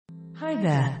Hi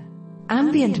there.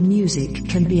 Ambient music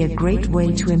can be a great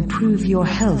way to improve your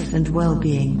health and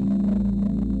well-being.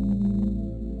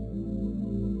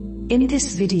 In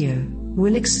this video,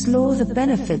 we'll explore the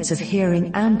benefits of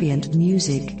hearing ambient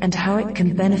music and how it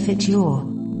can benefit your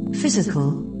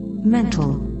physical,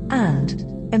 mental, and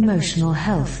emotional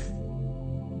health.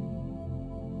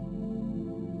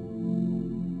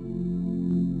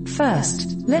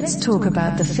 First, let's talk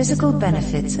about the physical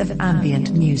benefits of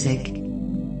ambient music.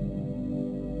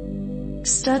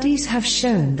 Studies have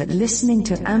shown that listening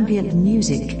to ambient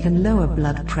music can lower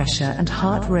blood pressure and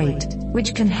heart rate,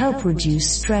 which can help reduce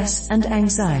stress and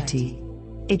anxiety.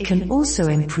 It can also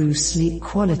improve sleep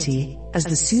quality, as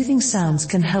the soothing sounds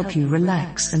can help you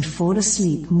relax and fall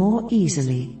asleep more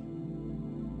easily.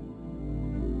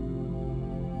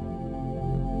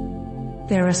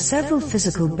 There are several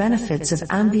physical benefits of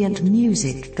ambient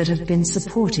music that have been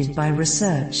supported by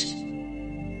research.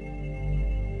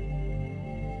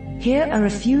 Here are a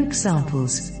few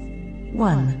examples.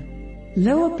 1.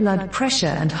 Lower blood pressure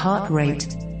and heart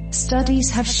rate. Studies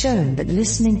have shown that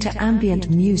listening to ambient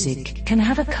music can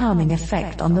have a calming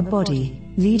effect on the body,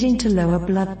 leading to lower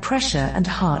blood pressure and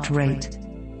heart rate.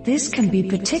 This can be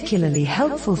particularly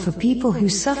helpful for people who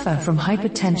suffer from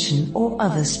hypertension or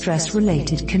other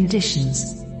stress-related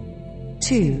conditions.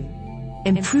 2.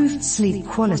 Improved sleep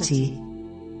quality.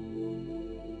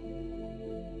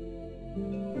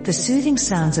 The soothing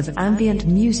sounds of ambient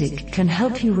music can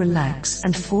help you relax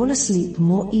and fall asleep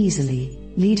more easily,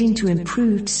 leading to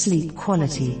improved sleep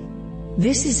quality.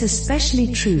 This is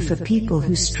especially true for people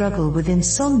who struggle with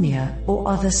insomnia or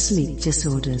other sleep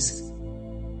disorders.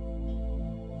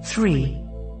 3.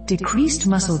 Decreased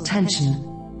muscle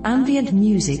tension. Ambient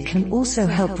music can also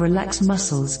help relax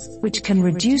muscles, which can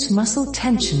reduce muscle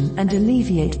tension and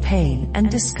alleviate pain and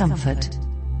discomfort.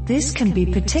 This can be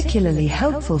particularly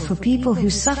helpful for people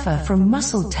who suffer from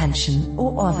muscle tension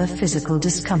or other physical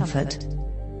discomfort.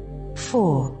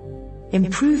 4.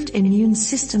 Improved immune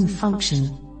system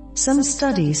function. Some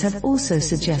studies have also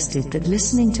suggested that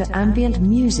listening to ambient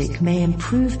music may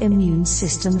improve immune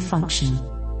system function.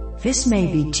 This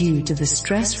may be due to the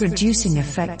stress-reducing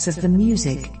effects of the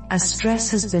music, as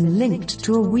stress has been linked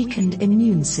to a weakened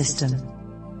immune system.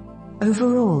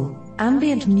 Overall,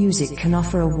 ambient music can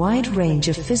offer a wide range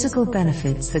of physical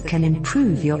benefits that can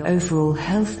improve your overall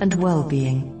health and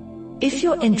well-being. If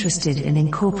you're interested in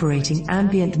incorporating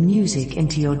ambient music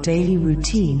into your daily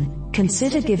routine,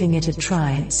 consider giving it a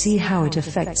try and see how it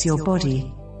affects your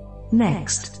body.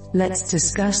 Next, let's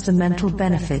discuss the mental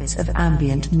benefits of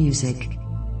ambient music.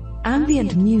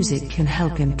 Ambient music can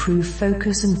help improve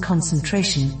focus and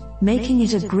concentration, making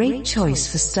it a great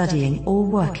choice for studying or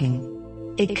working.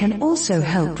 It can also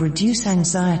help reduce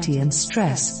anxiety and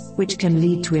stress, which can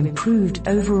lead to improved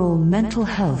overall mental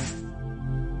health.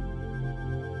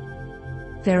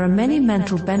 There are many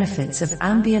mental benefits of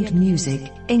ambient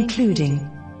music, including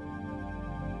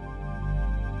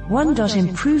 1.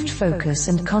 Improved focus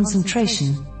and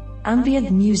concentration.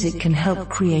 Ambient music can help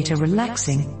create a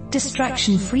relaxing,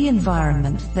 distraction-free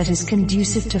environment that is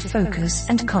conducive to focus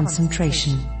and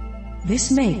concentration.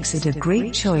 This makes it a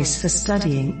great choice for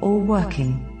studying or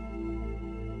working.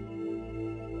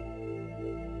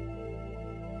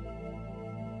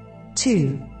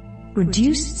 2.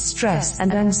 Reduced stress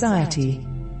and anxiety.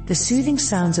 The soothing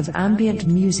sounds of ambient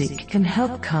music can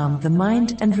help calm the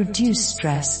mind and reduce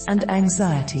stress and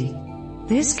anxiety.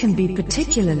 This can be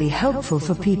particularly helpful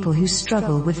for people who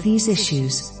struggle with these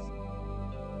issues.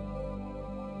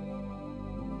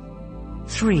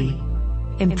 3.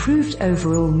 Improved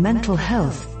overall mental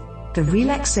health. The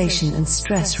relaxation and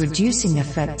stress-reducing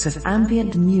effects of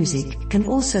ambient music can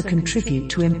also contribute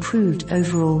to improved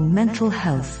overall mental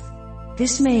health.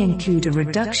 This may include a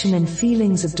reduction in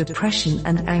feelings of depression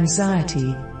and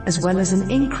anxiety, as well as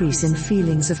an increase in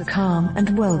feelings of calm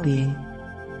and well-being.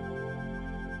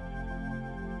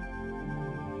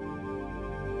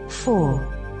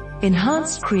 4.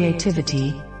 Enhanced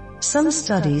creativity. Some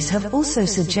studies have also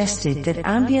suggested that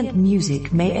ambient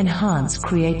music may enhance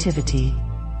creativity.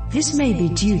 This may be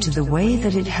due to the way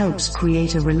that it helps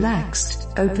create a relaxed,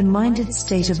 open-minded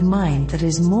state of mind that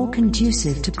is more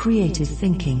conducive to creative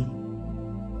thinking.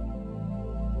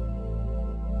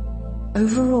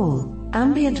 Overall,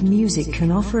 ambient music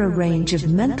can offer a range of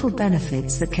mental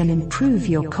benefits that can improve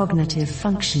your cognitive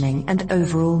functioning and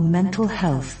overall mental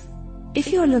health. If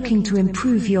you're looking to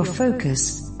improve your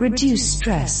focus, reduce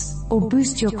stress, or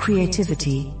boost your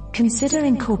creativity, consider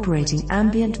incorporating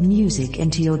ambient music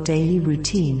into your daily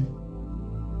routine.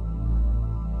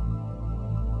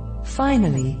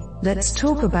 Finally, let's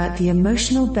talk about the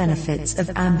emotional benefits of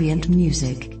ambient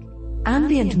music.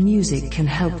 Ambient music can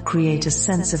help create a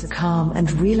sense of calm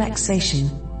and relaxation,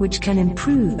 which can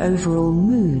improve overall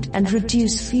mood and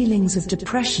reduce feelings of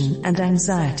depression and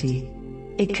anxiety.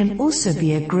 It can also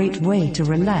be a great way to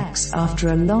relax after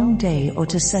a long day or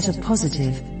to set a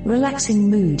positive,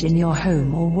 relaxing mood in your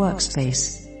home or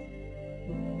workspace.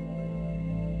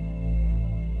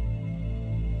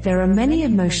 There are many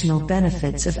emotional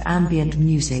benefits of ambient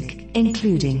music,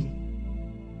 including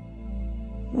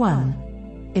 1.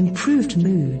 Improved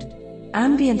mood.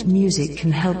 Ambient music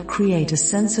can help create a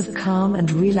sense of calm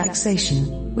and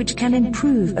relaxation, which can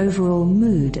improve overall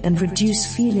mood and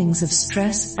reduce feelings of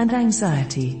stress and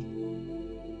anxiety.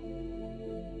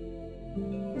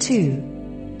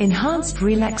 2. Enhanced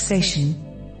relaxation.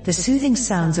 The soothing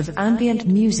sounds of ambient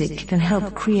music can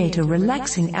help create a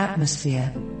relaxing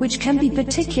atmosphere, which can be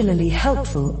particularly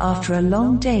helpful after a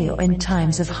long day or in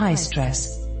times of high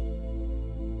stress.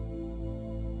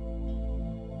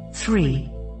 3.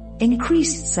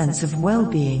 Increased sense of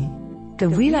well-being. The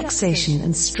relaxation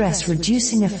and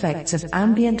stress-reducing effects of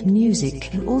ambient music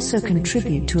can also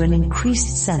contribute to an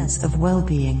increased sense of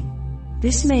well-being.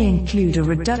 This may include a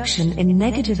reduction in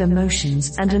negative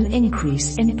emotions and an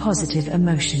increase in positive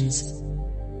emotions.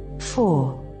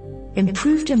 4.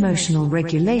 Improved emotional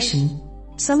regulation.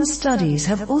 Some studies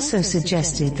have also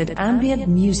suggested that ambient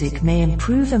music may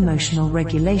improve emotional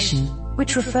regulation,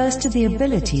 which refers to the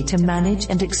ability to manage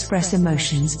and express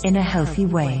emotions in a healthy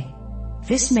way.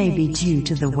 This may be due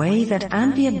to the way that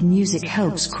ambient music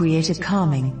helps create a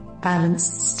calming,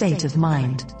 balanced state of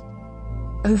mind.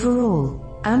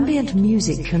 Overall, ambient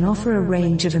music can offer a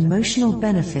range of emotional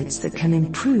benefits that can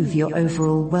improve your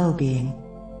overall well-being.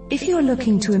 If you're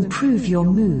looking to improve your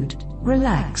mood,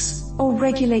 relax, or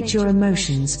regulate your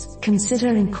emotions, consider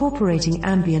incorporating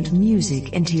ambient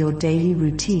music into your daily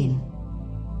routine.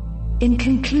 In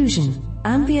conclusion,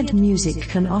 ambient music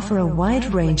can offer a wide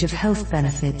range of health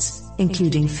benefits,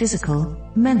 including physical,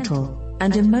 mental,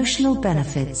 and emotional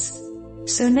benefits.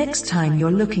 So next time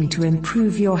you're looking to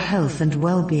improve your health and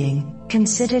well-being,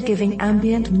 consider giving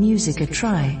ambient music a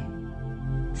try.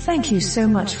 Thank you so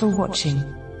much for watching.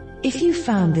 If you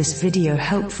found this video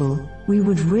helpful, we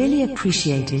would really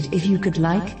appreciate it if you could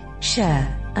like,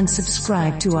 share, and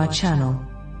subscribe to our channel.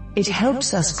 It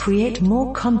helps us create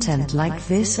more content like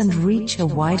this and reach a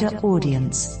wider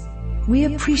audience. We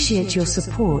appreciate your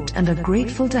support and are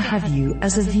grateful to have you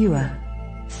as a viewer.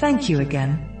 Thank you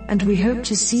again, and we hope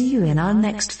to see you in our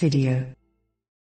next video.